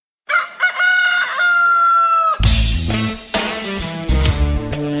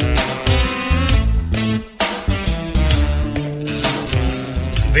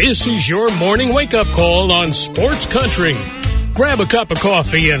This is your morning wake-up call on Sports Country. Grab a cup of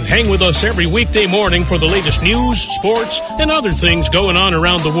coffee and hang with us every weekday morning for the latest news, sports, and other things going on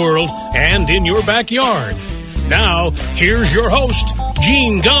around the world and in your backyard. Now, here's your host,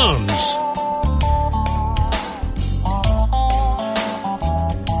 Gene Gumbs.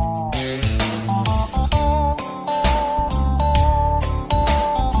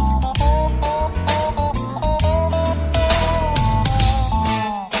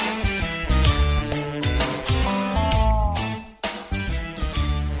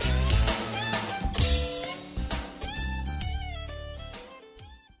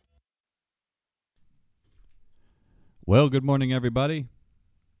 Well, good morning, everybody.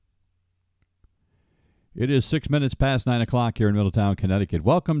 It is 6 minutes past 9 o'clock here in Middletown, Connecticut.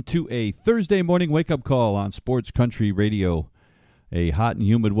 Welcome to a Thursday morning wake-up call on Sports Country Radio. A hot and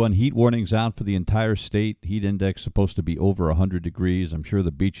humid one. Heat warnings out for the entire state. Heat index supposed to be over 100 degrees. I'm sure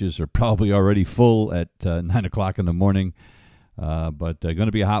the beaches are probably already full at 9 o'clock in the morning. But going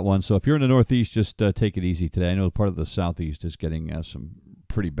to be a hot one. So if you're in the Northeast, just take it easy today. I know part of the Southeast is getting some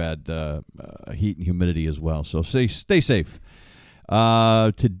pretty bad heat and humidity as well. So stay safe.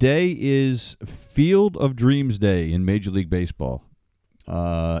 Today is Field of Dreams Day in Major League Baseball.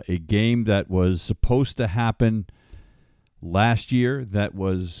 A game that was supposed to happen last year that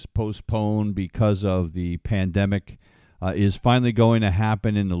was postponed because of the pandemic is finally going to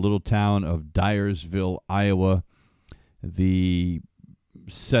happen in the little town of Dyersville, Iowa. The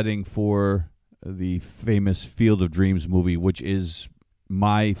setting for the famous Field of Dreams movie, which is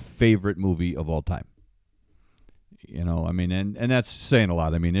my favorite movie of all time. You know, I mean, and that's saying a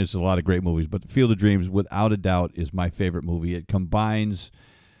lot. I mean, there's a lot of great movies, but Field of Dreams, without a doubt, is my favorite movie. It combines,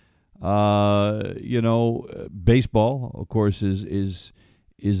 baseball, of course, is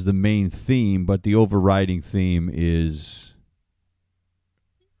the main theme, but the overriding theme is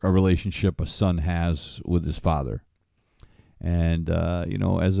a relationship a son has with his father. And,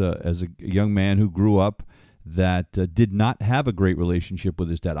 as a young man who grew up that did not have a great relationship with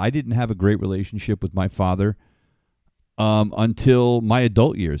his dad. I didn't have a great relationship with my father until my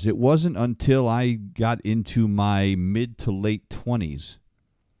adult years. It wasn't until I got into my mid to late 20s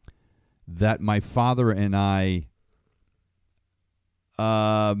that my father and I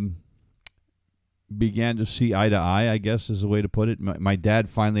began to see eye to eye, I guess is the way to put it. My dad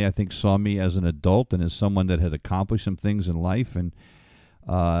finally, I think, saw me as an adult and as someone that had accomplished some things in life. And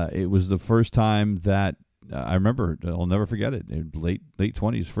it was the first time that I remember, I'll never forget it, in late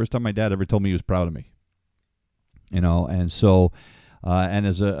 20s, first time my dad ever told me he was proud of me. And so, and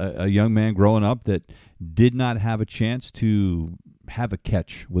as a young man growing up that did not have a chance to have a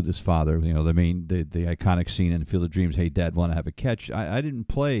catch with his father, the iconic scene in Field of Dreams, hey, Dad, want to have a catch? I didn't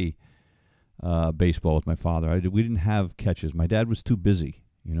play baseball with my father. We didn't have catches. My dad was too busy.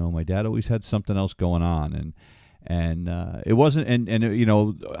 My dad always had something else going on, and it wasn't. And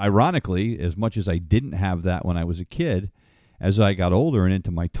ironically, as much as I didn't have that when I was a kid, as I got older and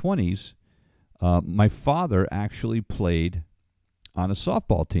into my 20s, my father actually played on a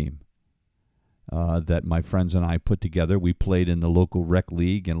softball team that my friends and I put together. We played in the local rec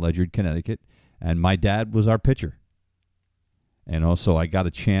league in Ledyard, Connecticut, and my dad was our pitcher. And also, I got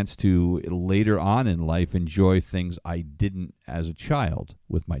a chance to, later on in life, enjoy things I didn't as a child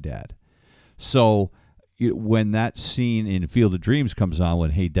with my dad. So when that scene in Field of Dreams comes on, when,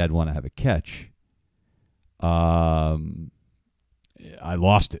 hey, Dad, want to have a catch, I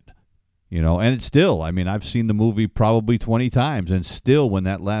lost it. And it's still, I've seen the movie probably 20 times, and still when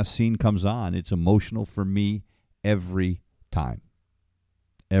that last scene comes on, it's emotional for me every time.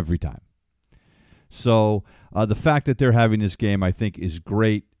 Every time. So the fact that they're having this game, I think, is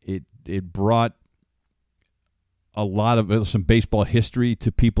great. It brought a lot of some baseball history to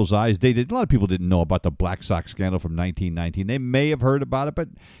people's eyes. A lot of people didn't know about the Black Sox scandal from 1919. They may have heard about it, but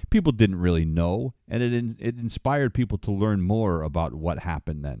people didn't really know, and it inspired people to learn more about what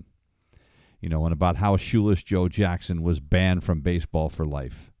happened then. And about how Shoeless Joe Jackson was banned from baseball for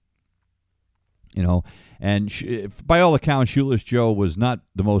life. And by all accounts, Shoeless Joe was not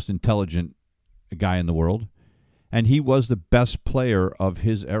the most intelligent guy in the world, and he was the best player of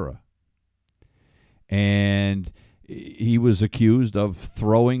his era. And he was accused of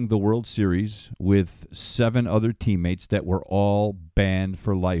throwing the World Series with 7 other teammates that were all banned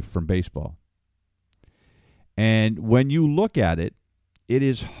for life from baseball. And when you look at it, it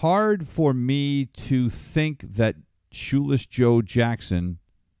is hard for me to think that Shoeless Joe Jackson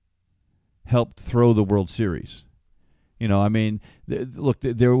helped throw the World Series. Look,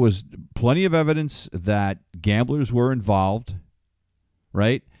 there was plenty of evidence that gamblers were involved,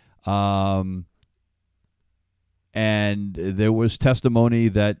 right? And there was testimony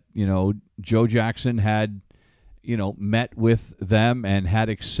that, Joe Jackson had, met with them and had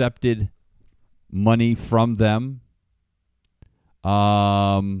accepted money from them.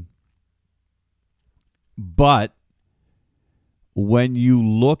 But when you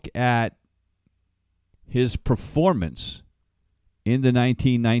look at his performance in the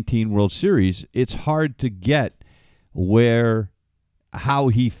 1919 World Series, it's hard to get how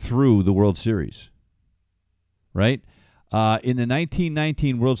he threw the World Series. Right? In the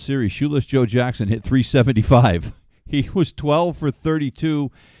 1919 World Series, Shoeless Joe Jackson hit .375. He was 12 for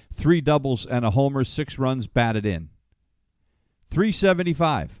 32, 3 doubles and a homer, 6 runs batted in.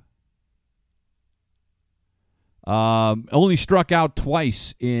 .375. Only struck out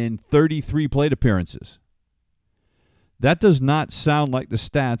twice in 33 plate appearances. That does not sound like the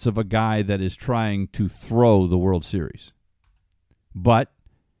stats of a guy that is trying to throw the World Series. But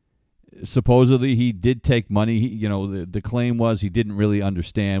supposedly he did take money. The claim was he didn't really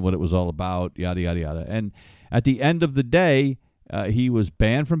understand what it was all about, yada, yada, yada. And at the end of the day, he was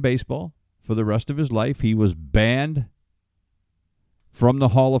banned from baseball for the rest of his life. He was banned from the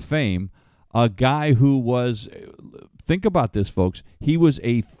Hall of Fame. A guy who was, think about this, folks, he was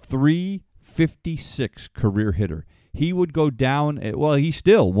a .356 career hitter. He would go down, he's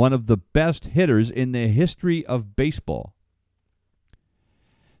still one of the best hitters in the history of baseball.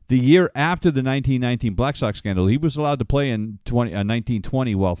 The year after the 1919 Black Sox scandal, he was allowed to play in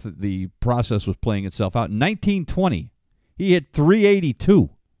 1920 while the process was playing itself out. In 1920, he hit .382.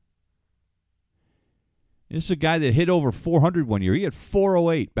 This is a guy that hit over 400 one year. He had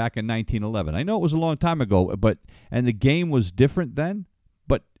 .408 back in 1911. I know it was a long time ago, and the game was different then,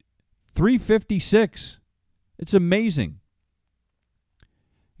 but .356, it's amazing.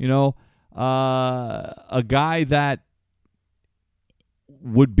 A guy that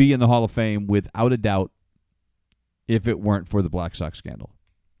would be in the Hall of Fame without a doubt if it weren't for the Black Sox scandal.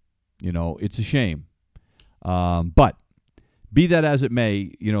 It's a shame. But be that as it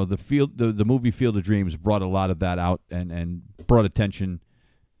may, the movie Field of Dreams brought a lot of that out and brought attention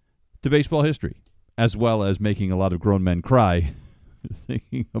to baseball history, as well as making a lot of grown men cry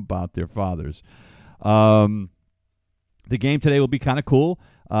thinking about their fathers. The game today will be kind of cool.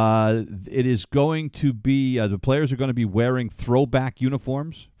 It is going to be, the players are going to be wearing throwback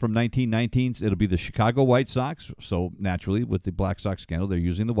uniforms from 1919. It'll be the Chicago White Sox. So naturally, with the Black Sox scandal, they're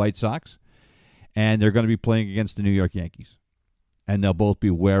using the White Sox. And they're going to be playing against the New York Yankees. And they'll both be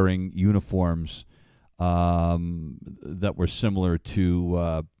wearing uniforms that were similar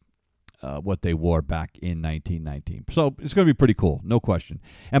to what they wore back in 1919. So it's going to be pretty cool, no question.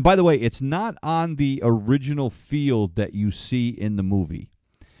 And by the way, it's not on the original field that you see in the movie.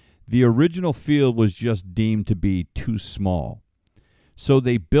 The original field was just deemed to be too small. So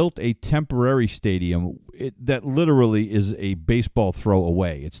they built a temporary stadium that literally is a baseball throw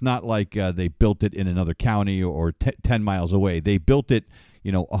away. It's not like they built it in another county or 10 miles away. They built it,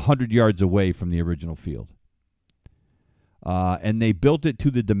 100 yards away from the original field. And they built it to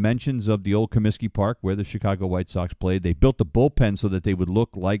the dimensions of the old Comiskey Park where the Chicago White Sox played. They built the bullpen so that they would look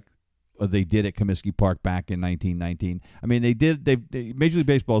like they did at Comiskey Park back in 1919. I mean, Major League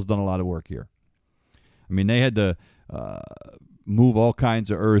Baseball has done a lot of work here. I mean, they had to move all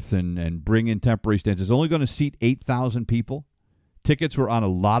kinds of earth and bring in temporary stands. It's only going to seat 8,000 people. Tickets were on a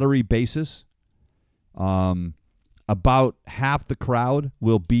lottery basis. About half the crowd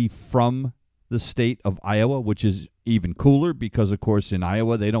will be from the state of Iowa, which is even cooler because, of course, in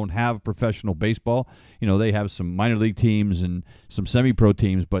Iowa, they don't have professional baseball. They have some minor league teams and some semi-pro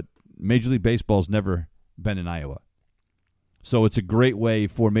teams, but Major League Baseball's never been in Iowa. So it's a great way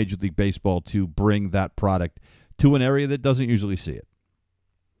for Major League Baseball to bring that product to an area that doesn't usually see it.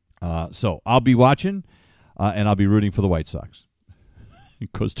 So I'll be watching, and I'll be rooting for the White Sox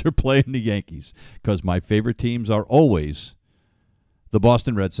because they're playing the Yankees, because my favorite teams are always the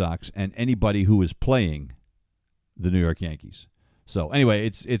Boston Red Sox and anybody who is playing the New York Yankees. So anyway,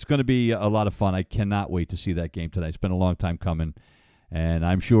 it's going to be a lot of fun. I cannot wait to see that game tonight. It's been a long time coming, and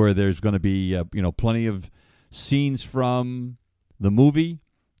I'm sure there's going to be plenty of scenes from the movie.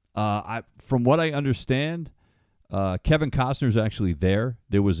 From what I understand, Kevin Costner's actually there.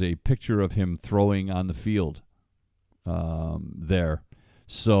 There was a picture of him throwing on the field there.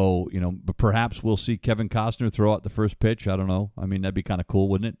 So, but perhaps we'll see Kevin Costner throw out the first pitch. I don't know. I mean, that'd be kind of cool,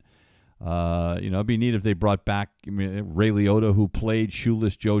 wouldn't it? It'd be neat if they brought back Ray Liotta, who played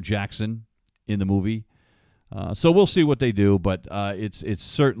Shoeless Joe Jackson in the movie. So we'll see what they do, but it's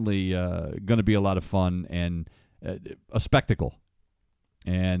certainly going to be a lot of fun and a spectacle.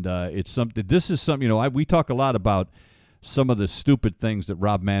 And it's something. This is something. We talk a lot about some of the stupid things that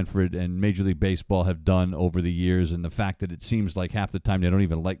Rob Manfred and Major League Baseball have done over the years, and the fact that it seems like half the time they don't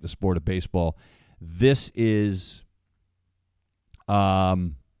even like the sport of baseball. This is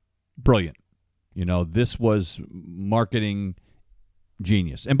brilliant. This was marketing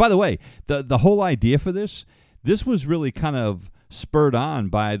genius. And by the way, the whole idea for this was really kind of spurred on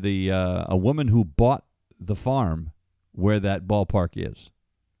by a woman who bought the farm where that ballpark is.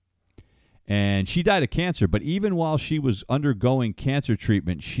 And she died of cancer, but even while she was undergoing cancer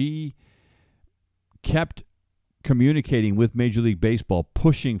treatment, she kept communicating with Major League Baseball,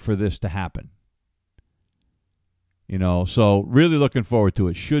 pushing for this to happen. So really looking forward to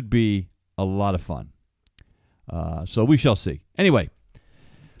it. Should be a lot of fun. So we shall see. Anyway,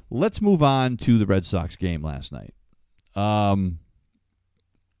 let's move on to the Red Sox game last night. I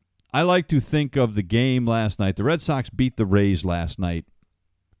like to think of the game last night. The Red Sox beat the Rays last night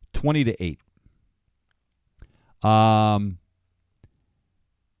 20-8.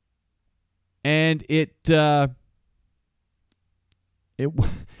 And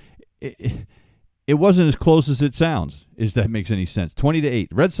it wasn't as close as it sounds, if that makes any sense. 20-8.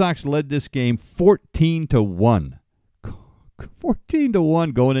 Red Sox led this game 14-1.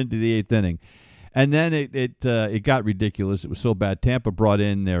 14-1 going into the eighth inning. And then it got ridiculous. It was so bad. Tampa brought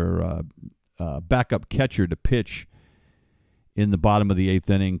in their backup catcher to pitch in the bottom of the eighth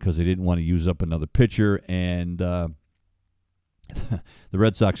inning because they didn't want to use up another pitcher. And the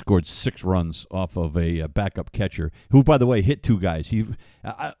Red Sox scored 6 runs off of a backup catcher, who, by the way, hit 2 guys.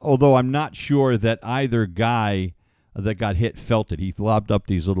 Although I'm not sure that either guy that got hit felt it. He lobbed up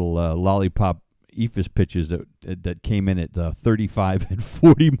these little lollipop ephus pitches that came in at 35 and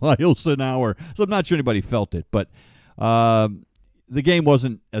 40 miles an hour. So I'm not sure anybody felt it, but the game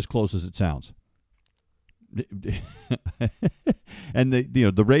wasn't as close as it sounds. And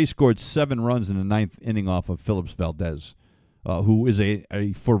the Rays scored 7 runs in the 9th inning off of Phillips Valdez, who is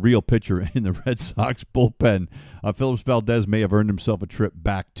a for-real pitcher in the Red Sox bullpen. Phillips Valdez may have earned himself a trip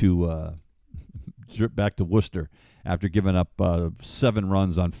back to Worcester after giving up 7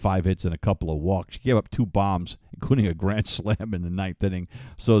 runs on 5 hits and a couple of walks. He gave up 2 bombs, including a grand slam in the 9th inning,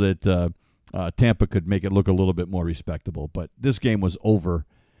 so that Tampa could make it look a little bit more respectable. But this game was over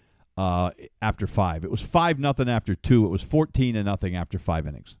after 5. It was 5-0 after 2. It was 14-0 after 5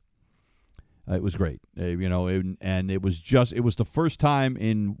 innings. It was great, and it was the first time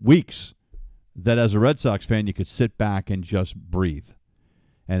in weeks that, as a Red Sox fan, you could sit back and just breathe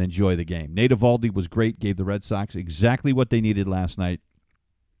and enjoy the game. Nate Eovaldi was great, gave the Red Sox exactly what they needed last night.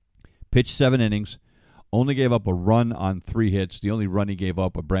 Pitched 7 innings, only gave up a run on 3 hits. The only run he gave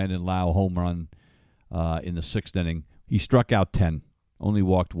up, a Brandon Lau home run in the 6th inning. He struck out 10, only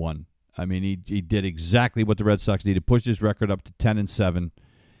walked 1. I mean, he did exactly what the Red Sox needed, pushed his record up to 10-7,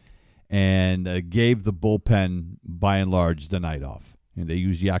 and gave the bullpen, by and large, the night off. And they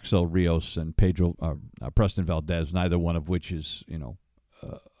used Yaxel Rios and Preston Valdez, neither one of which is,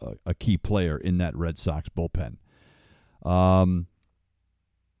 a key player in that Red Sox bullpen.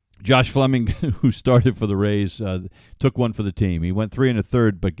 Josh Fleming, who started for the Rays, took one for the team. He went 3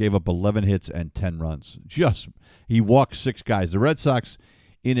 1/3, but gave up 11 hits and 10 runs. He walked 6 guys. The Red Sox,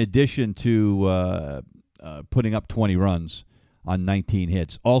 in addition to putting up 20 runs on 19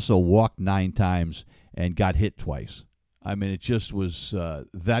 hits, also walked 9 times and got hit twice. I mean, it just was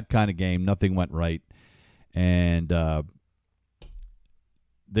that kind of game. Nothing went right. And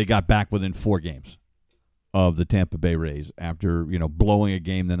they got back within 4 games of the Tampa Bay Rays after, blowing a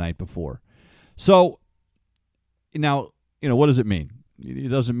game the night before. So, now, what does it mean? It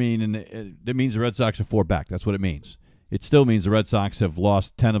doesn't mean, it means the Red Sox are 4 back. That's what it means. It still means the Red Sox have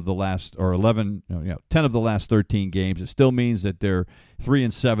lost 10 of the last 13 games. It still means that they're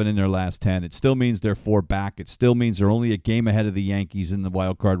 3-7 in their last 10. It still means they're 4 back. It still means they're only a game ahead of the Yankees in the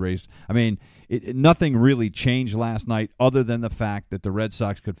wild card race. I mean, nothing really changed last night other than the fact that the Red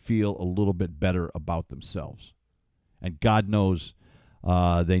Sox could feel a little bit better about themselves. And God knows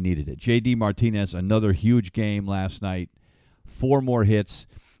they needed it. J.D. Martinez, another huge game last night. 4 more hits.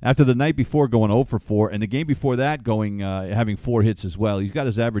 After the night before going 0 for 4, and the game before that having 4 hits as well. He's got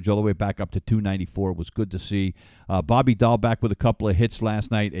his average all the way back up to 294. It was good to see. Bobby Dahl back with a couple of hits last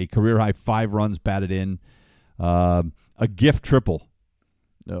night. A career-high 5 runs batted in. A gift triple.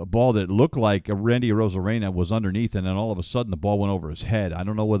 A ball that looked like Randy Arozarena was underneath, and then all of a sudden the ball went over his head. I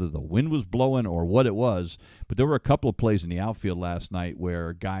don't know whether the wind was blowing or what it was, but there were a couple of plays in the outfield last night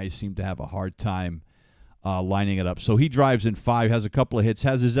where guys seemed to have a hard time lining it up. So he drives in 5, has a couple of hits,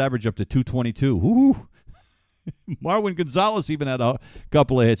 has his average up to 222. Woo! Marwin Gonzalez even had a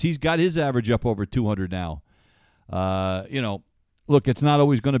couple of hits. He's got his average up over 200 now. Look, it's not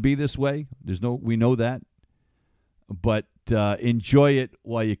always going to be this way. We know that. but enjoy it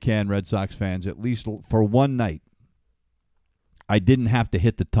while you can, Red Sox fans, at least for one night. I didn't have to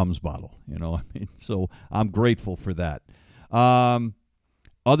hit the Tums bottle, so I'm grateful for that.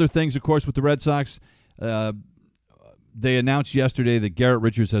 Other things, of course, with the Red Sox, they announced yesterday that Garrett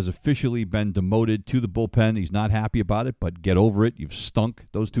Richards has officially been demoted to the bullpen. He's not happy about it, but get over it. You've stunk.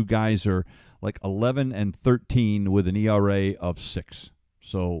 Those two guys are like 11 and 13 with an ERA of 6.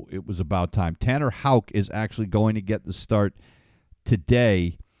 So it was about time. Tanner Houck is actually going to get the start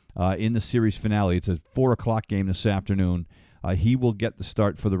today in the series finale. It's a 4 o'clock game this afternoon. He will get the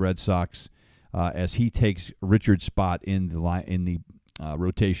start for the Red Sox as he takes Richard's spot in the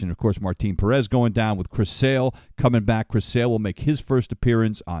rotation. Of course, Martin Perez going down with Chris Sale coming back. Chris Sale will make his first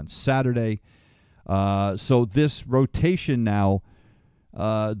appearance on Saturday. So this rotation now,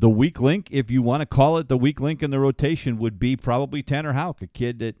 the weak link, if you want to call it the weak link in the rotation, would be probably Tanner Houck, a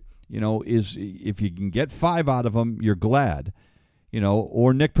kid that, is, if you can get 5 out of him, you're glad,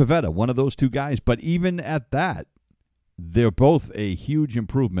 or Nick Pivetta, one of those two guys. But even at that, they're both a huge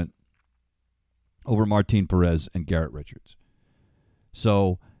improvement over Martin Perez and Garrett Richards.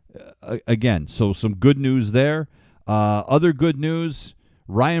 So, again, some good news there. Other good news,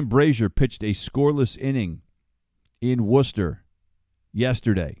 Ryan Brazier pitched a scoreless inning in Worcester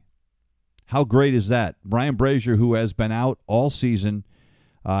yesterday. How great is that? Ryan Brazier, who has been out all season,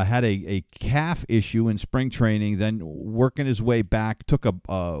 had a calf issue in spring training, then working his way back, took a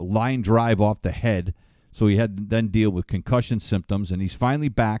line drive off the head, so he had to then deal with concussion symptoms, and he's finally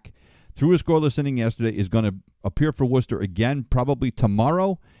back. Threw a scoreless inning yesterday, is going to appear for Worcester again probably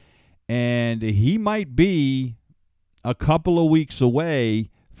tomorrow, and he might be a couple of weeks away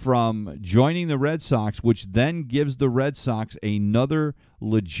from joining the Red Sox, which then gives the Red Sox another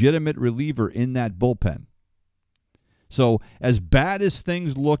legitimate reliever in that bullpen. So as bad as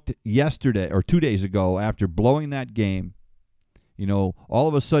things looked yesterday or 2 days ago after blowing that game, all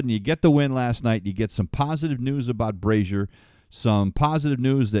of a sudden you get the win last night, you get some positive news about Brazier, some positive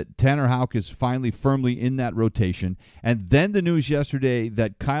news that Tanner Houck is finally firmly in that rotation, and then the news yesterday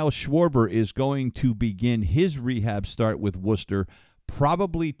that Kyle Schwarber is going to begin his rehab start with Worcester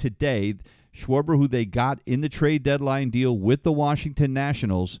probably today. Schwarber, who they got in the trade deadline deal with the Washington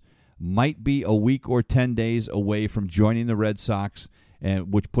Nationals, might be a week or 10 days away from joining the Red Sox,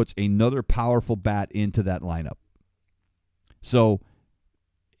 and which puts another powerful bat into that lineup. So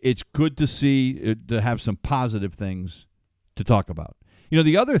it's good to see, to have some positive things to talk about.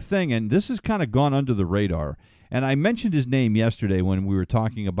 The other thing, and this has kind of gone under the radar, and I mentioned his name yesterday when we were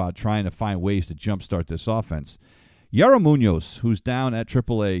talking about trying to find ways to jumpstart this offense. Yaro Munoz, who's down at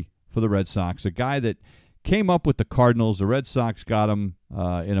AAA for the Red Sox, a guy that came up with the Cardinals. The Red Sox got him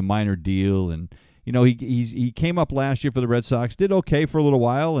in a minor deal, and he came up last year for the Red Sox, did okay for a little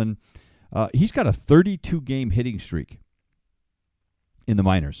while, and he's got a 32-game hitting streak in the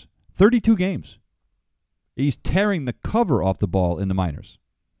minors. 32 games. He's tearing the cover off the ball in the minors.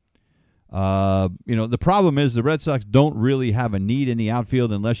 The problem is the Red Sox don't really have a need in the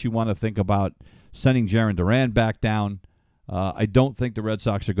outfield unless you want to think about sending Jarren Duran back down. I don't think the Red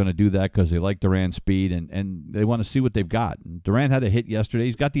Sox are going to do that because they like Duran's speed and they want to see what they've got. And Duran had a hit yesterday.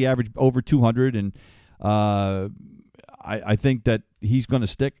 He's got the average over 200, and I think that he's going to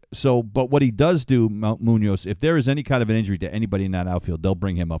stick. So, but what he does do, Munoz, if there is any kind of an injury to anybody in that outfield, they'll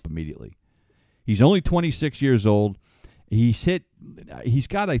bring him up immediately. He's only 26 years old. He's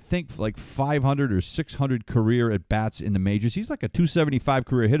got, I think, like 500 or 600 career at-bats in the majors. He's like a 275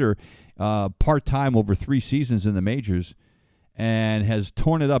 career hitter part-time over 3 seasons in the majors and has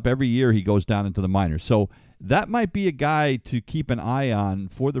torn it up every year he goes down into the minors. So that might be a guy to keep an eye on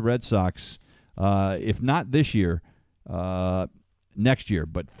for the Red Sox, if not this year, next year.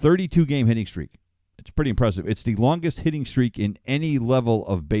 But 32-game hitting streak. It's pretty impressive. It's the longest hitting streak in any level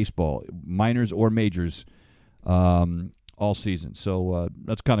of baseball, minors or majors, all season. So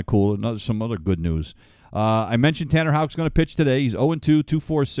that's kind of cool. Some other good news. I mentioned Tanner Houck's going to pitch today. He's 0-2,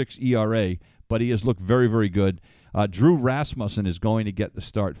 2.46 ERA, but he has looked very, very good. Drew Rasmussen is going to get the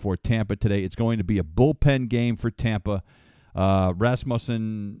start for Tampa today. It's going to be a bullpen game for Tampa.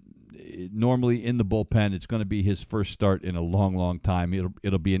 Rasmussen normally in the bullpen. It's going to be his first start in a long, long time.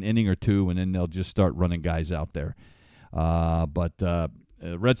 It'll be an inning or two, and then they'll just start running guys out there. But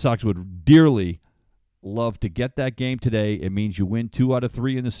Red Sox would dearly love to get that game today. It means you win 2 out of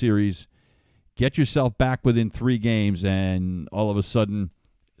 3 in the series, get yourself back within 3 games, and all of a sudden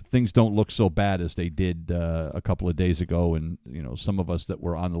things don't look so bad as they did a couple of days ago, and some of us that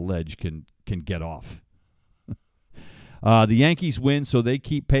were on the ledge can get off. The Yankees win, so they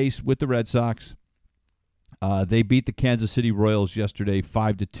keep pace with the Red Sox. They beat the Kansas City Royals yesterday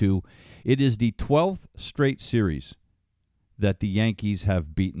 5-2. It is the 12th straight series that the Yankees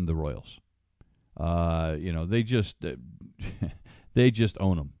have beaten the Royals. They just they just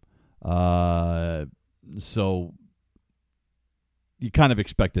own them. So you kind of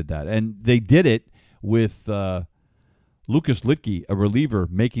expected that, and they did it with Lucas Litke, a reliever,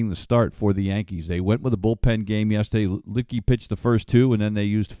 making the start for the Yankees. They went with a bullpen game yesterday. Litke pitched the first two, and then they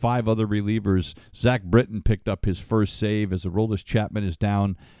used 5 other relievers. Zach Britton picked up his first save as Aroldis Chapman is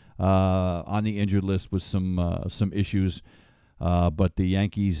down on the injured list with some issues. But the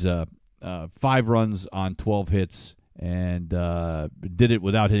Yankees, 5 runs on 12 hits, and did it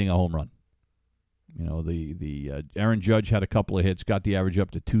without hitting a home run. The Aaron Judge had a couple of hits, got the average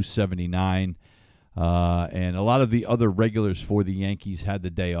up to 279. And a lot of the other regulars for the Yankees had the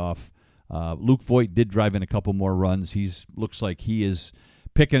day off. Luke Voit did drive in a couple more runs. Looks like he is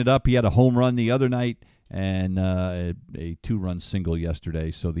picking it up. He had a home run the other night and a 2-run single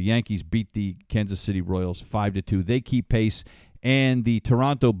yesterday. So the Yankees beat the Kansas City Royals 5-2. They keep pace, and the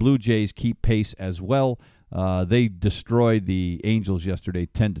Toronto Blue Jays keep pace as well. They destroyed the Angels yesterday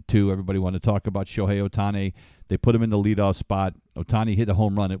 10-2. Everybody wanted to talk about Shohei Ohtani. They put him in the leadoff spot. Ohtani hit a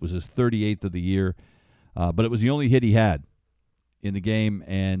home run. It was his 38th of the year, but it was the only hit he had in the game.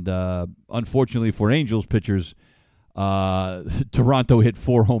 And unfortunately for Angels pitchers, Toronto hit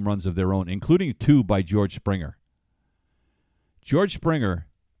 4 home runs of their own, including 2 by George Springer. George Springer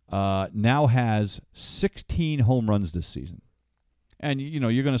now has 16 home runs this season. And,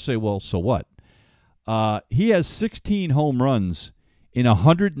 you're going to say, well, so what? He has 16 home runs in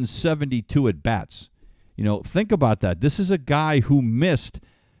 172 at-bats. Think about that. This is a guy who missed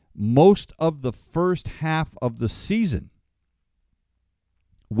most of the first half of the season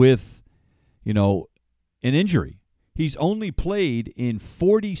with, an injury. He's only played in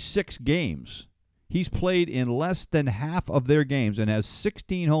 46 games. He's played in less than half of their games and has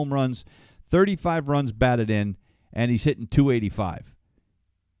 16 home runs, 35 runs batted in, and he's hitting 285.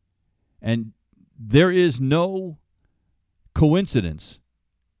 And there is no coincidence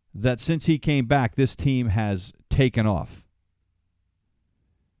that since he came back, this team has taken off.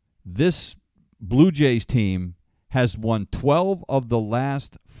 This Blue Jays team has won 12 of the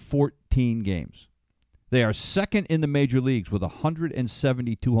last 14 games. They are second in the major leagues with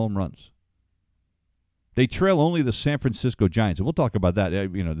 172 home runs. They trail only the San Francisco Giants, and we'll talk about that.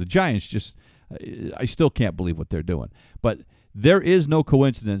 The Giants just, I still can't believe what they're doing. But there is no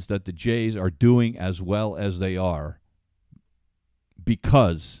coincidence that the Jays are doing as well as they are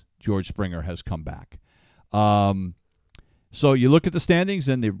because George Springer has come back. So you look at the standings,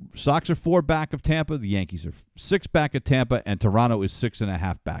 and the Sox are 4 back of Tampa. The Yankees are 6 back of Tampa, and Toronto is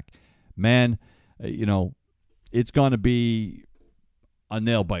 6.5 back. Man, it's going to be a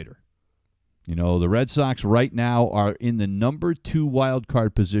nail-biter. The Red Sox right now are in the number 2 wild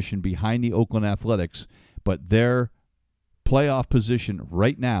card position behind the Oakland Athletics, but their playoff position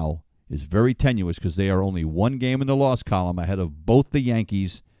right now is very tenuous because they are only 1 game in the loss column ahead of both the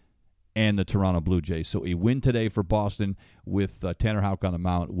Yankees and the Toronto Blue Jays. So a win today for Boston with Tanner Houck on the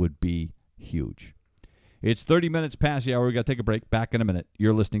mound would be huge. It's 30 minutes past the hour. We've got to take a break. Back in a minute.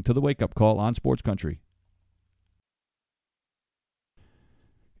 You're listening to The Wake Up Call on Sports Country.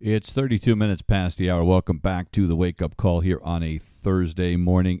 It's 32 minutes past the hour. Welcome back to The Wake Up Call here on a Thursday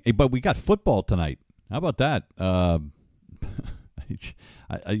morning. Hey, but we got football tonight. How about that?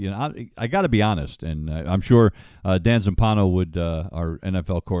 I got to be honest, and I'm sure Dan Zampano would, our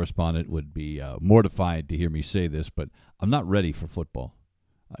NFL correspondent, would be mortified to hear me say this, but I'm not ready for football.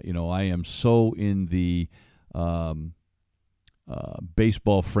 I am so in the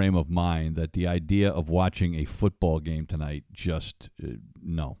baseball frame of mind that the idea of watching a football game tonight just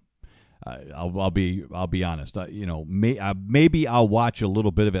no. I'll be honest. Maybe I'll watch a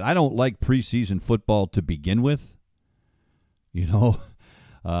little bit of it. I don't like preseason football to begin with.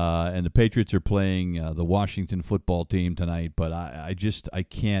 And the Patriots are playing the Washington football team tonight, but I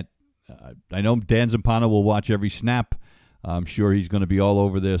can't. I know Dan Zampano will watch every snap. I'm sure he's going to be all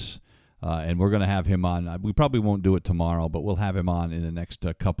over this, and we're going to have him on. We probably won't do it tomorrow, but we'll have him on in the next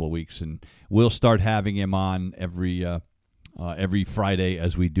couple of weeks, and we'll start having him on every Friday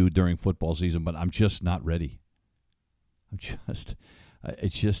as we do during football season. But I'm just not ready.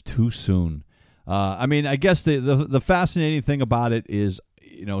 It's just too soon. I guess the fascinating thing about it is,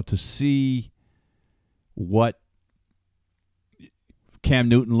 to see what Cam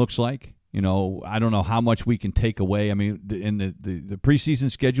Newton looks like. I don't know how much we can take away. The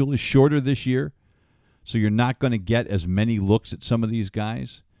preseason schedule is shorter this year, so you're not going to get as many looks at some of these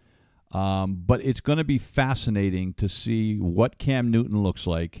guys. But it's going to be fascinating to see what Cam Newton looks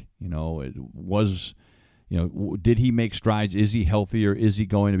like. Did he make strides? Is he healthier? Is he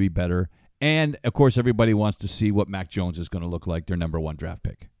going to be better? And, of course, everybody wants to see what Mac Jones is going to look like, their number 1 draft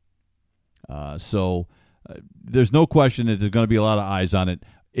pick. So there's no question that there's going to be a lot of eyes on it.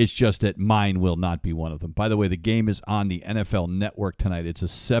 It's just that mine will not be one of them. By the way, the game is on the NFL Network tonight. It's a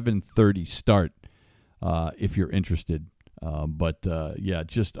 7:30 start if you're interested. I'm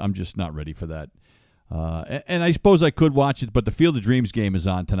just not ready for that. And I suppose I could watch it, but the Field of Dreams game is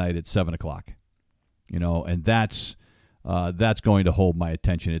on tonight at 7 o'clock. And that's going to hold my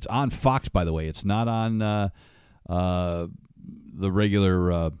attention. It's on Fox, by the way. It's not on the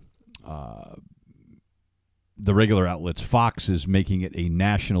regular outlets. Fox is making it a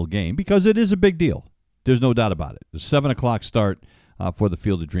national game because it is a big deal. There's no doubt about it. The 7 o'clock start for the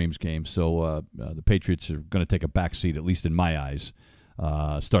Field of Dreams game. So the Patriots are going to take a back seat, at least in my eyes,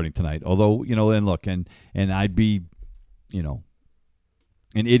 starting tonight. Although, and look, and I'd be,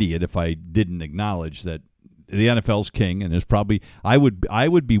 an idiot if I didn't acknowledge that the NFL's king, and there's probably I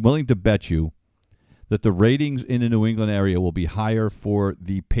would be willing to bet you that the ratings in the New England area will be higher for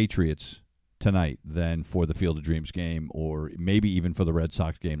the Patriots tonight than for the Field of Dreams game, or maybe even for the Red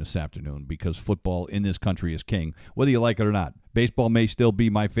Sox game this afternoon, because football in this country is king, whether you like it or not. Baseball may still be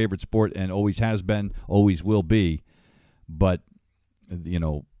my favorite sport and always has been, always will be, but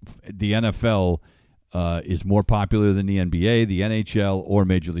the NFL is more popular than the NBA, the NHL, or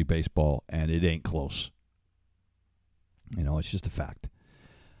Major League Baseball, and it ain't close. It's just a fact.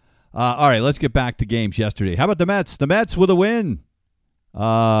 All right, let's get back to games yesterday. How about the Mets? The Mets with a win.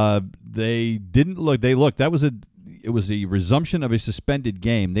 They didn't look. They looked. It was a resumption of a suspended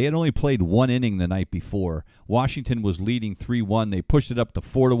game. They had only played 1 inning the night before. Washington was leading 3-1. They pushed it up to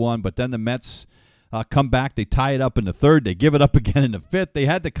 4-1, but then the Mets come back. They tie it up in the 3rd. They give it up again in the 5th. They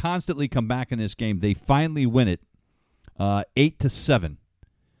had to constantly come back in this game. They finally win it 8-7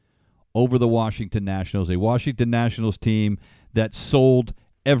 over the Washington Nationals, a Washington Nationals team that sold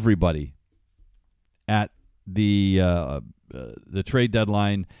everybody at the trade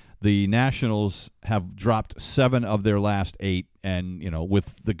deadline. The Nationals have dropped 7 of their last 8, and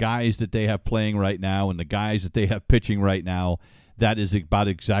with the guys that they have playing right now and the guys that they have pitching right now, that is about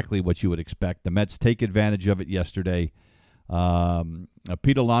exactly what you would expect. The Mets take advantage of it yesterday.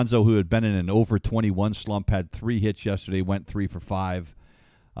 Pete Alonso, who had been in an over 21 slump, had 3 hits yesterday, went 3 for 5.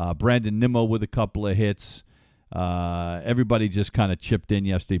 Brandon Nimmo with a couple of hits. Everybody just kind of chipped in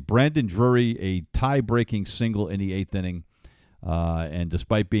yesterday. Brandon Drury, a tie-breaking single in the 8th inning. And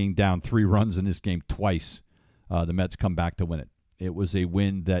despite being down 3 runs in this game twice, the Mets come back to win it. It was a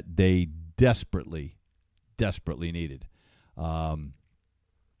win that they desperately needed. So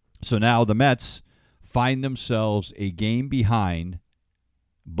now the Mets find themselves a game behind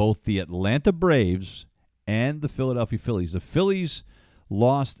both the Atlanta Braves and the Philadelphia Phillies. The Phillies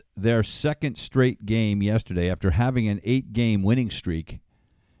lost their 2nd straight game yesterday after having an 8-game winning streak.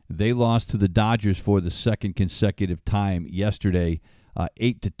 They lost to the Dodgers for the 2nd consecutive time yesterday,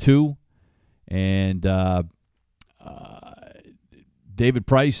 8-2. And David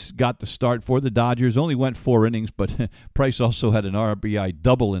Price got the start for the Dodgers. Only went 4 innings, but Price also had an RBI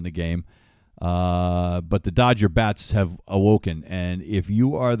double in the game. But the Dodger bats have awoken, and if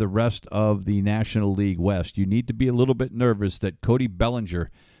you are the rest of the National League West, you need to be a little bit nervous that Cody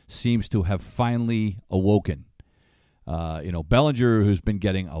Bellinger seems to have finally awoken. Bellinger, who's been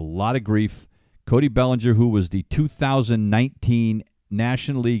getting a lot of grief. Cody Bellinger, who was the 2019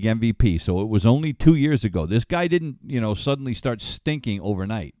 National League MVP, so it was only 2 years ago. This guy didn't, suddenly start stinking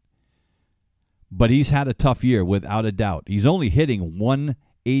overnight. But he's had a tough year, without a doubt. He's only hitting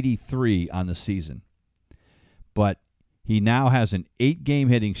 183 on the season. But he now has an 8-game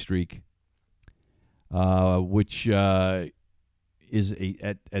hitting streak, which is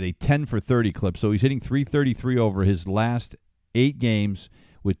at a 10 for 30 clip. So he's hitting 333 over his last 8 games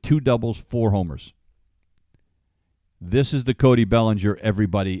with 2 doubles, 4 homers. This is the Cody Bellinger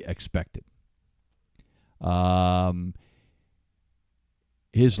everybody expected.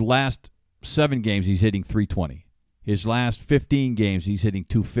 His last 7 games, he's hitting 320. His last 15 games, he's hitting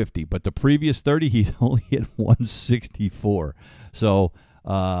 250. But the previous 30, he's only hit 164. So,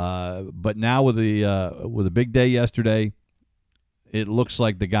 but now with a big day yesterday, it looks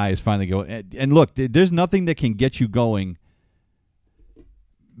like the guy is finally going. And look, there's nothing that can get you going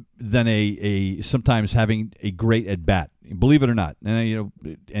than a sometimes having a great at bat. Believe it or not, and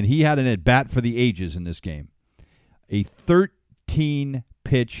and he had an at bat for the ages in this game, a 13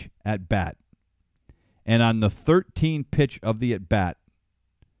 pitch at bat, and on the 13 pitch of the at bat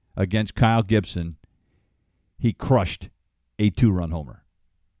against Kyle Gibson, he crushed a 2-run homer,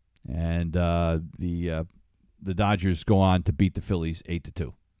 and the Dodgers go on to beat the Phillies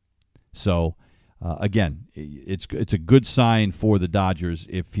 8-2. So again, it's a good sign for the Dodgers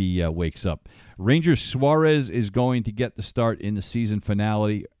if he wakes up. Ranger Suarez is going to get the start in the season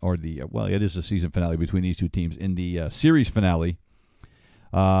finale, or it is a season finale between these two teams, in the series finale.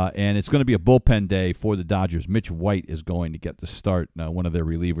 And it's going to be a bullpen day for the Dodgers. Mitch White is going to get the start. One of their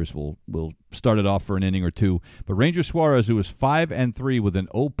relievers will start it off for an inning or two. But Ranger Suarez, who is 5-3 with an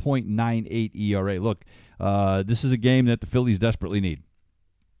 0.98 ERA. Look, this is a game that the Phillies desperately need.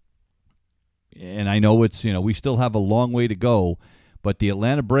 And I know it's, we still have a long way to go, but the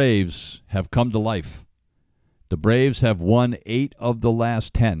Atlanta Braves have come to life. The Braves have won 8 of the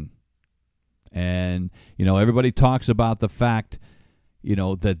last 10. And, everybody talks about the fact,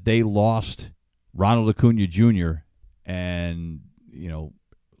 that they lost Ronald Acuna Jr. and,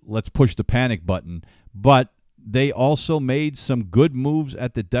 let's push the panic button. But they also made some good moves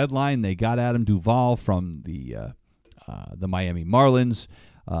at the deadline. They got Adam Duvall from the Miami Marlins.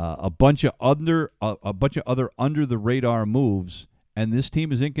 A bunch of other under the radar moves, and this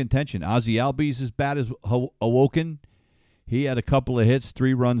team is in contention. Ozzie Albies is bat is awoken. He had a couple of hits,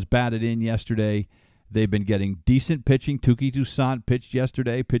 3 runs batted in yesterday. They've been getting decent pitching. Touki Toussaint pitched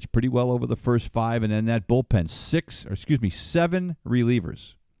yesterday, pitched pretty well over the first 5, and then that bullpen, 7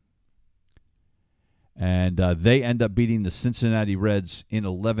 relievers. And they end up beating the Cincinnati Reds in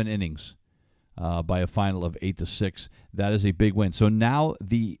 11 innings. By a final of 8-6. That is a big win. So now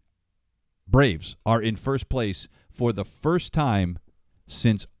the Braves are in first place for the first time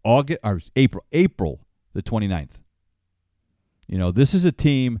since April the 29th. This is a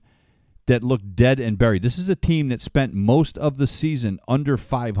team that looked dead and buried. This is a team that spent most of the season under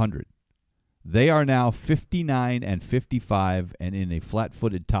 500. They are now 59-55 and in a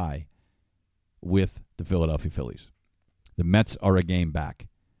flat-footed tie with the Philadelphia Phillies. The Mets are a game back.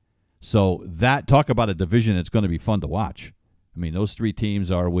 So talk about a division that's going to be fun to watch. I mean, those 3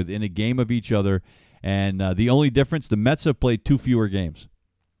 teams are within a game of each other, and the only difference, the Mets have played 2 fewer games.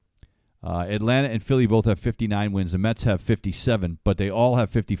 Atlanta and Philly both have 59 wins. The Mets have 57, but they all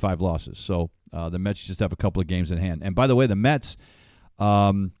have 55 losses. So the Mets just have a couple of games in hand. And by the way, the Mets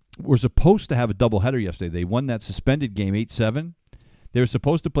were supposed to have a doubleheader yesterday. They won that suspended game 8-7. They were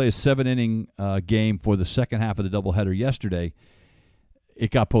supposed to play a 7-inning game for the second half of the doubleheader yesterday. It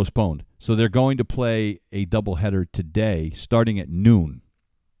got postponed. So they're going to play a doubleheader today starting at noon.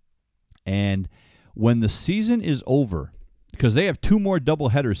 And when the season is over, because they have 2 more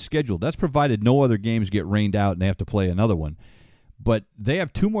doubleheaders scheduled, that's provided no other games get rained out and they have to play another one. But they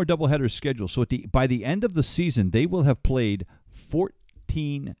have 2 more doubleheaders scheduled. So by the end of the season, they will have played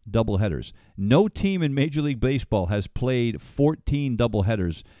 14 doubleheaders. No team in Major League Baseball has played 14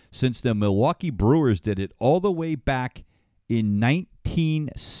 doubleheaders since the Milwaukee Brewers did it all the way back in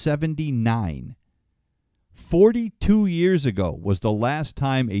 1979. 42 years ago was the last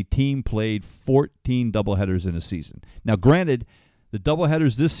time a team played 14 doubleheaders in a season. Now, granted, the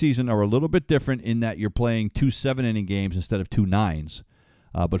doubleheaders this season are a little bit different in that you're playing 2 7-inning games instead of 2 9s.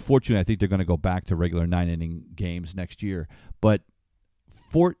 But fortunately, I think they're going to go back to regular 9-inning games next year. But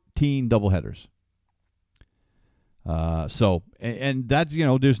 14 doubleheaders. And that's,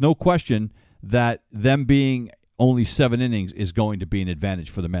 there's no question that them being only 7 innings is going to be an advantage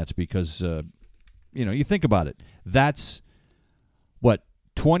for the Mets because, you think about it. That's,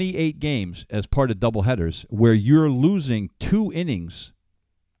 28 games as part of doubleheaders where you're losing 2 innings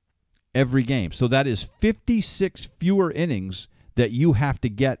every game. So that is 56 fewer innings that you have to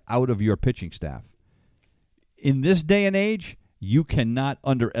get out of your pitching staff. In this day and age, you cannot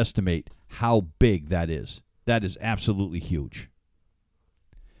underestimate how big that is. That is absolutely huge.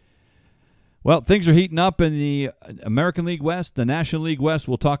 Well, things are heating up in the American League West, the National League West.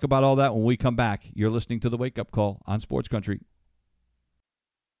 We'll talk about all that when we come back. You're listening to The Wake Up Call on Sports Country.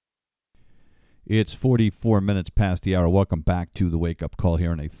 It's 44 minutes past the hour. Welcome back to The Wake Up Call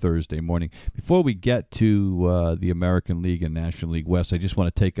here on a Thursday morning. Before we get to the American League and National League West, I just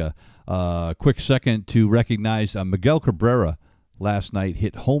want to take a quick second to recognize Miguel Cabrera last night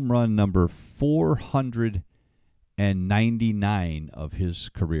hit home run number 499 of his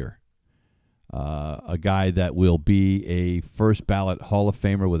career. A guy that will be a first ballot Hall of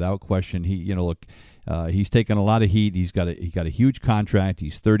Famer without question. He's taken a lot of heat. He got a huge contract.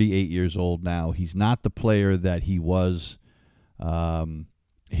 He's 38 years old now. He's not the player that he was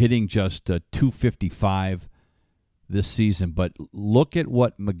hitting just 255 this season. But look at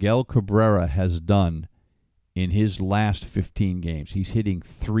what Miguel Cabrera has done in his last 15 games. He's hitting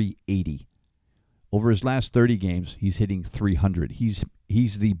 380. Over his last 30 games, he's hitting 300. He's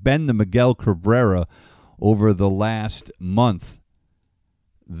been the Miguel Cabrera over the last month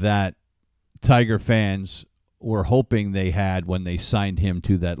that Tiger fans were hoping they had when they signed him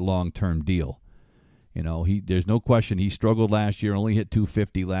to that long-term deal. There's no question he struggled last year, only hit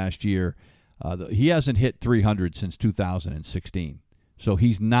 250 last year. He hasn't hit 300 since 2016. So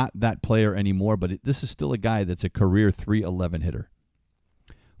he's not that player anymore, but this is still a guy that's a career 311 hitter.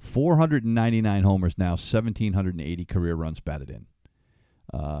 499 homers now, 1,780 career runs batted in.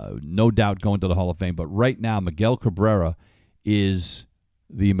 No doubt going to the Hall of Fame, but right now Miguel Cabrera is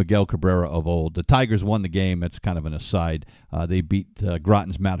the Miguel Cabrera of old. The Tigers won the game. That's kind of an aside. They beat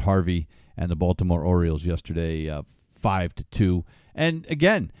Groton's Matt Harvey and the Baltimore Orioles yesterday 5-2. And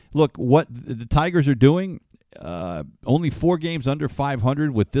again, look, what the Tigers are doing, only 4 games under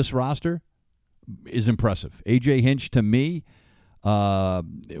 500 with this roster is impressive. A.J. Hinch, to me,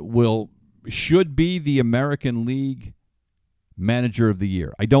 should be the American League Manager of the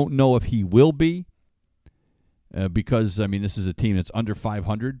Year. I don't know if he will be because, this is a team that's under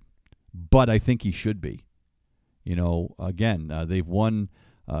 500, but I think he should be. They've won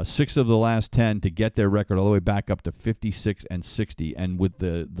 6 of the last 10 to get their record all the way back up to 56-60. And with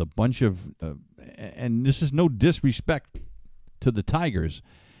the bunch of and this is no disrespect to the Tigers,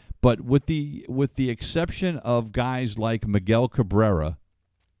 but with the exception of guys like Miguel Cabrera,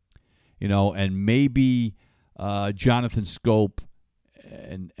 and maybe Jonathan Scope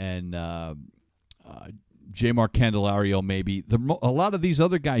and J. Mark Candelario, maybe a lot of these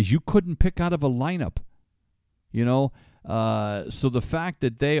other guys you couldn't pick out of a lineup. So the fact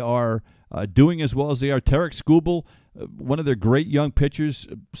that they are doing as well as they are, Tarek Skubal, one of their great young pitchers,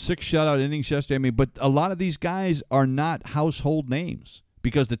 6 shutout innings yesterday. But a lot of these guys are not household names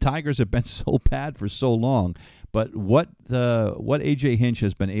because the Tigers have been so bad for so long. But what A.J. Hinch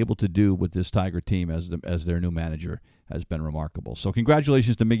has been able to do with this Tiger team as their new manager has been remarkable. So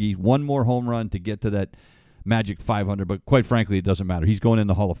congratulations to Miggy. One more home run to get to that magic 500. But quite frankly, it doesn't matter. He's going in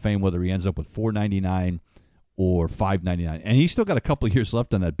the Hall of Fame whether he ends up with 499 or 599, and he's still got a couple of years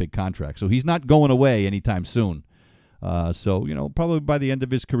left on that big contract, so he's not going away anytime soon. Probably by the end of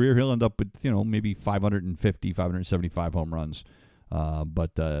his career, he'll end up with maybe 550, 575 home runs.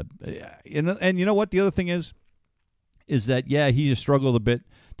 And you know what? The other thing is that he just struggled a bit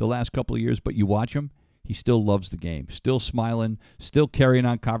the last couple of years, but you watch him, he still loves the game, still smiling, still carrying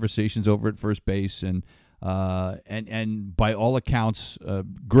on conversations over at first base, and by all accounts,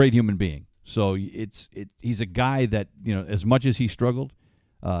 great human being. So he's a guy that, as much as he struggled,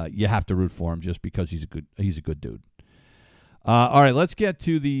 you have to root for him just because he's a good dude. All right, let's get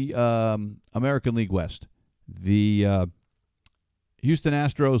to the American League West. The Houston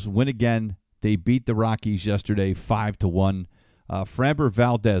Astros win again. They beat the Rockies yesterday 5-1. Framber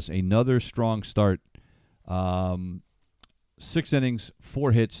Valdez, another strong start. 6 innings,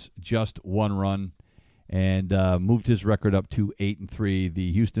 4 hits, just 1 run. And moved his record up to 8-3.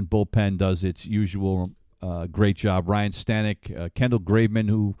 The Houston bullpen does its usual great job. Ryan Stanek, Kendall Graveman,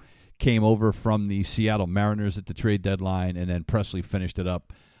 who came over from the Seattle Mariners at the trade deadline, and then Presley finished it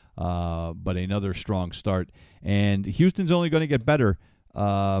up. But another strong start. And Houston's only going to get better.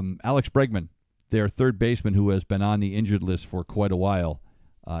 Alex Bregman, their third baseman, who has been on the injured list for quite a while,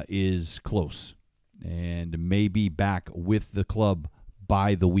 is close and may be back with the club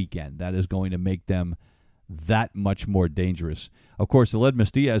by the weekend. That is going to make them that much more dangerous. Of course,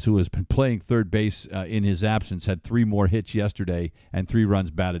 Aledmys Diaz, who has been playing third base in his absence, had 3 more hits yesterday and 3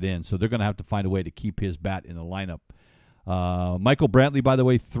 runs batted in. So they're going to have to find a way to keep his bat in the lineup. Michael Brantley, by the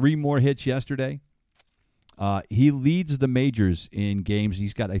way, 3 more hits yesterday. He leads the majors in games.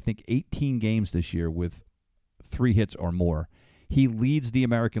 He's got, I think, 18 games this year with 3 hits or more. He leads the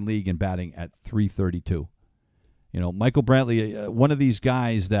American League in batting at .332. Michael Brantley, one of these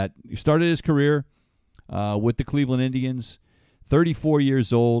guys that started his career with the Cleveland Indians, 34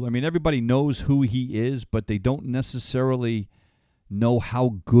 years old. Everybody knows who he is, but they don't necessarily know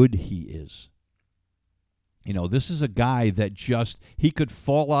how good he is. This is a guy that he could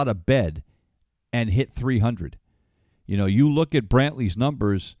fall out of bed and hit 300. You look at Brantley's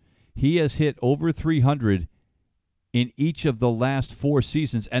numbers, he has hit over 300 in each of the last 4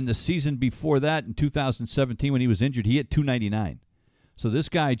 seasons, and the season before that, in 2017, when he was injured, he hit 299. So this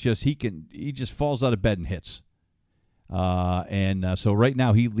guy he just falls out of bed and hits. So right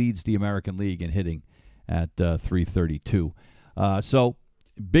now he leads the American League in hitting at .332. So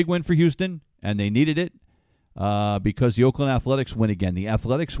big win for Houston, and they needed it because the Oakland Athletics win again. The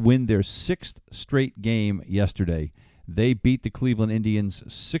Athletics win their 6th straight game yesterday. They beat the Cleveland Indians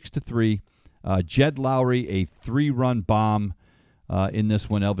 6-3. Jed Lowry, a 3-run bomb in this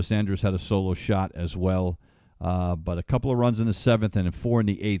one. Elvis Andrus had a solo shot as well. But a couple of runs in the 7th and 4 in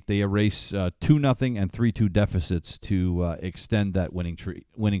the 8th. They erase 2-0 and 3-2 deficits to extend that winning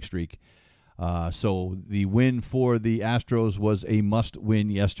streak. So the win for the Astros was a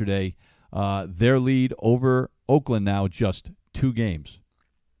must-win yesterday. Their lead over Oakland now just 2 games.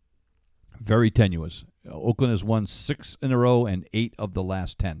 Very tenuous. Oakland has won 6 in a row and 8 of the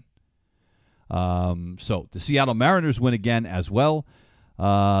last 10. So the Seattle Mariners win again as well.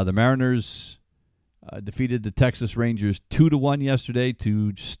 The Mariners defeated the Texas Rangers 2-1 yesterday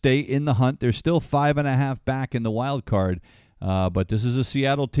to stay in the hunt. They're still 5.5 back in the wild card. But this is a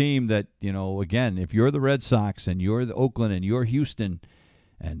Seattle team that, again, if you're the Red Sox and you're the Oakland and you're Houston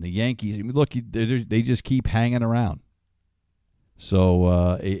and the Yankees, I mean, look, they just keep hanging around.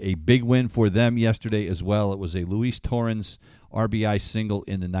 So a big win for them yesterday as well. It was a Luis Torrens RBI single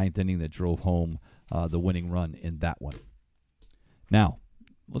in the 9th inning that drove home the winning run in that one. Now,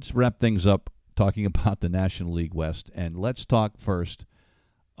 let's wrap things up talking about the National League West, and let's talk first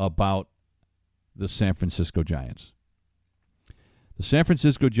about the San Francisco Giants. The San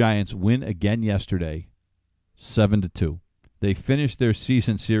Francisco Giants win again yesterday, 7-2. They finished their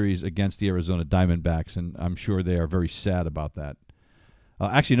season series against the Arizona Diamondbacks, and I'm sure they are very sad about that.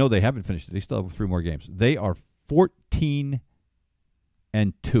 Actually, no, they haven't finished it. They still have 3 more games. They are 14-2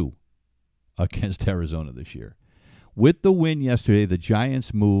 against Arizona this year. With the win yesterday, the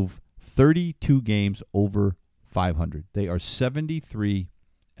Giants move 32 games over 500. They are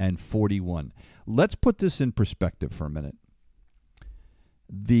 73-41. Let's put this in perspective for a minute.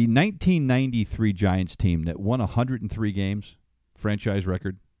 The 1993 Giants team that won 103 games, franchise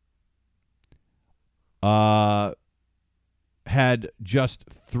record, had just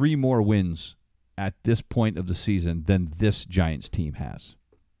 3 more wins at this point of the season than this Giants team has.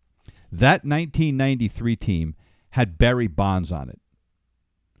 That 1993 team had Barry Bonds on it.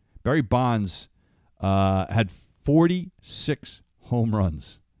 Barry Bonds had 46 home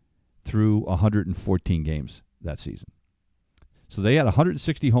runs through 114 games that season. So they had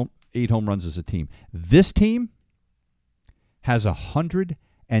 168 home runs as a team. This team has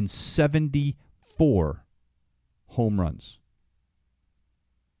 174 home runs.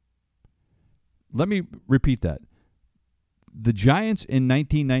 Let me repeat that. The Giants in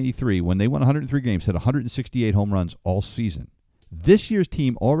 1993, when they won 103 games, had 168 home runs all season. This year's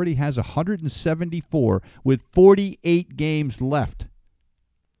team already has 174 with 48 games left.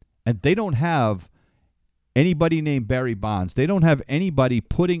 And they don't have anybody named Barry Bonds. They don't have anybody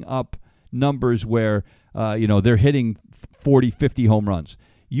putting up numbers where, they're hitting 40, 50 home runs.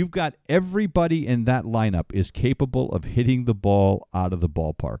 You've got everybody in that lineup is capable of hitting the ball out of the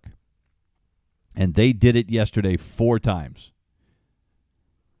ballpark. And they did it yesterday 4 times.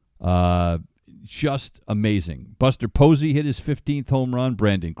 Just amazing. Buster Posey hit his 15th home run.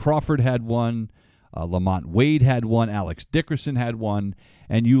 Brandon Crawford had one. Lamont Wade had one. Alex Dickerson had one.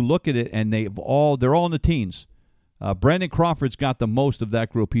 And you look at it, and they're all in the teens. Brandon Crawford's got the most of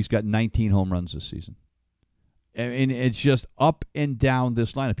that group. He's got 19 home runs this season. And it's just up and down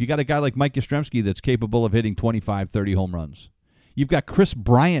this lineup. You got a guy like Mike Yastrzemski that's capable of hitting 25, 30 home runs. You've got Chris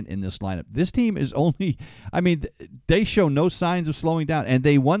Bryant in this lineup. This team is they show no signs of slowing down. And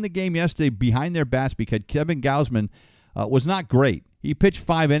they won the game yesterday behind their bats because Kevin Gausman was not great. He pitched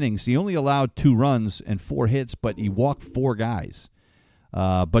 5 innings. He only allowed 2 runs and 4 hits, but he walked 4 guys.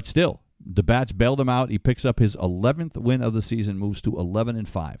 But still, the bats bailed him out. He picks up his 11th win of the season, moves to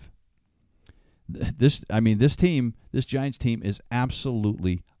 11-5. This Giants team is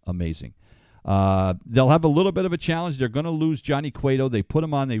absolutely amazing. They'll have a little bit of a challenge. They're going to lose Johnny Cueto. They put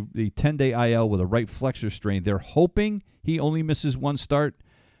him on the 10-day IL with a right flexor strain. They're hoping he only misses 1 start,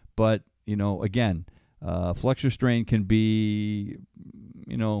 but again, flexor strain can be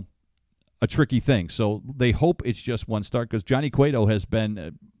a tricky thing. So they hope it's just 1 start because Johnny Cueto has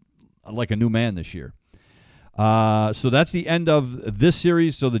been like a new man this year. So that's the end of this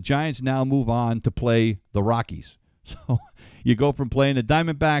series. So the Giants now move on to play the Rockies. So you go from playing the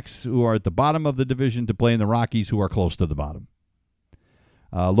Diamondbacks, who are at the bottom of the division, to playing the Rockies, who are close to the bottom.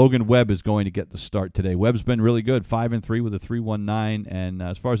 Logan Webb is going to get the start today. Webb's been really good, 5-3 with a 3.19. And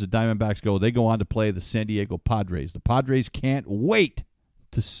as far as the Diamondbacks go, they go on to play the San Diego Padres. The Padres can't wait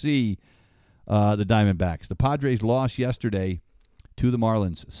to see the Diamondbacks. The Padres lost yesterday to the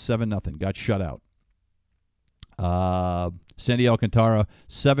Marlins, 7-0. Got shut out. Sandy Alcantara,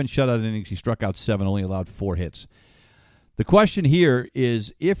 7 shutout innings. He struck out 7, only allowed 4 hits. The question here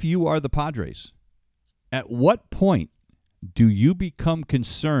is, if you are the Padres, at what point do you become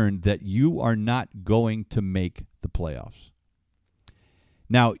concerned that you are not going to make the playoffs?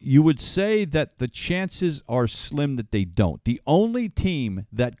 Now, you would say that the chances are slim that they don't. The only team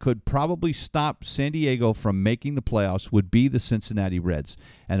that could probably stop San Diego from making the playoffs would be the Cincinnati Reds.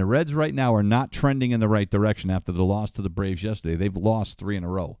 And the Reds right now are not trending in the right direction after the loss to the Braves yesterday. They've lost 3 in a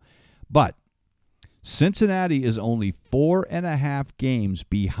row. But Cincinnati is only 4.5 games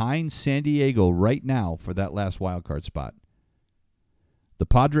behind San Diego right now for that last wild card spot. The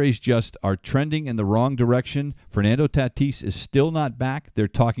Padres just are trending in the wrong direction. Fernando Tatis is still not back. They're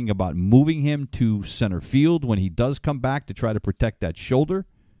talking about moving him to center field when he does come back to try to protect that shoulder.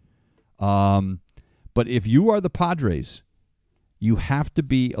 But if you are the Padres, you have to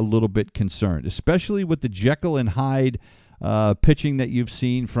be a little bit concerned, especially with the Jekyll and Hyde pitching that you've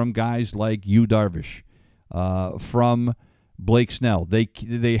seen from guys like Yu Darvish, from Blake Snell.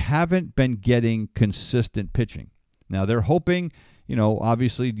 They haven't been getting consistent pitching. Now they're hoping,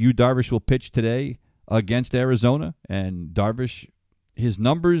 obviously Yu Darvish will pitch today against Arizona, and Darvish, his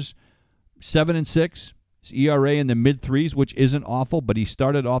numbers 7-6, his ERA in the mid-3s, which isn't awful, but he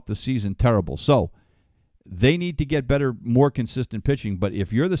started off the season terrible. So they need to get better, more consistent pitching. But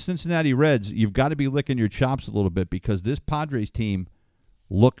if you're the Cincinnati Reds, you've got to be licking your chops a little bit because this Padres team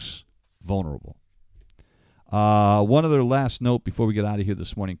looks vulnerable. One other last note before we get out of here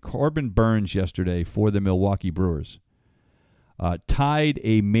this morning. Corbin Burnes yesterday for the Milwaukee Brewers tied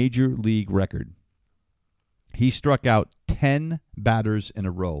a major league record. He struck out 10 batters in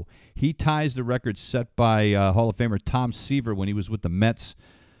a row. He ties the record set by Hall of Famer Tom Seaver when he was with the Mets,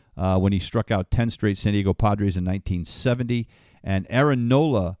 when he struck out 10 straight San Diego Padres in 1970. And Aaron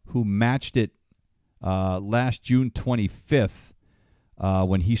Nola, who matched it last June 25th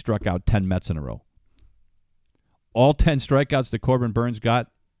when he struck out 10 Mets in a row. All 10 strikeouts that Corbin Burnes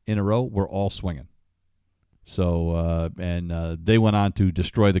got in a row were all swinging. So, they went on to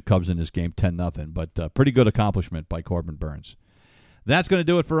destroy the Cubs in this game 10-0, but pretty good accomplishment by Corbin Burnes. That's going to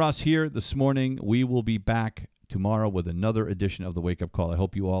do it for us here this morning. We will be back tomorrow with another edition of the Wake Up Call. I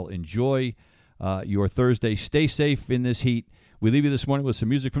hope you all enjoy your Thursday. Stay safe in this heat. We leave you this morning with some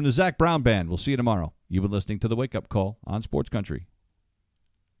music from the Zac Brown Band. We'll see you tomorrow. You've been listening to the Wake Up Call on Sports Country